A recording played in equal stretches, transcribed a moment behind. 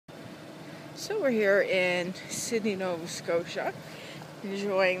So we're here in Sydney, Nova Scotia,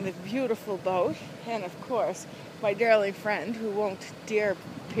 enjoying the beautiful boat, and of course, my darling friend who won't dare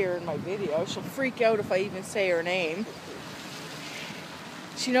appear in my video. She'll freak out if I even say her name.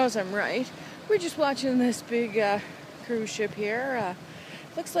 She knows I'm right. We're just watching this big cruise ship here.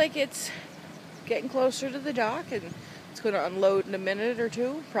 Looks like it's getting closer to the dock, and it's going to unload in a minute or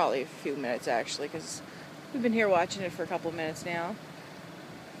two. Probably a few minutes, actually, because we've been here watching it for a couple minutes now.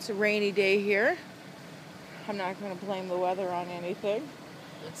 It's a rainy day here. I'm not going to blame the weather on anything.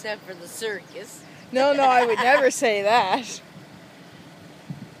 Except for the circus. No, I would never say that.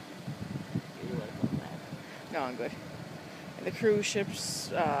 No, I'm good. And the cruise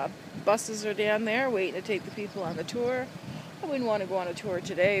ship's buses are down there waiting to take the people on the tour. I wouldn't want to go on a tour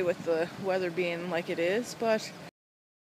today with the weather being like it is, but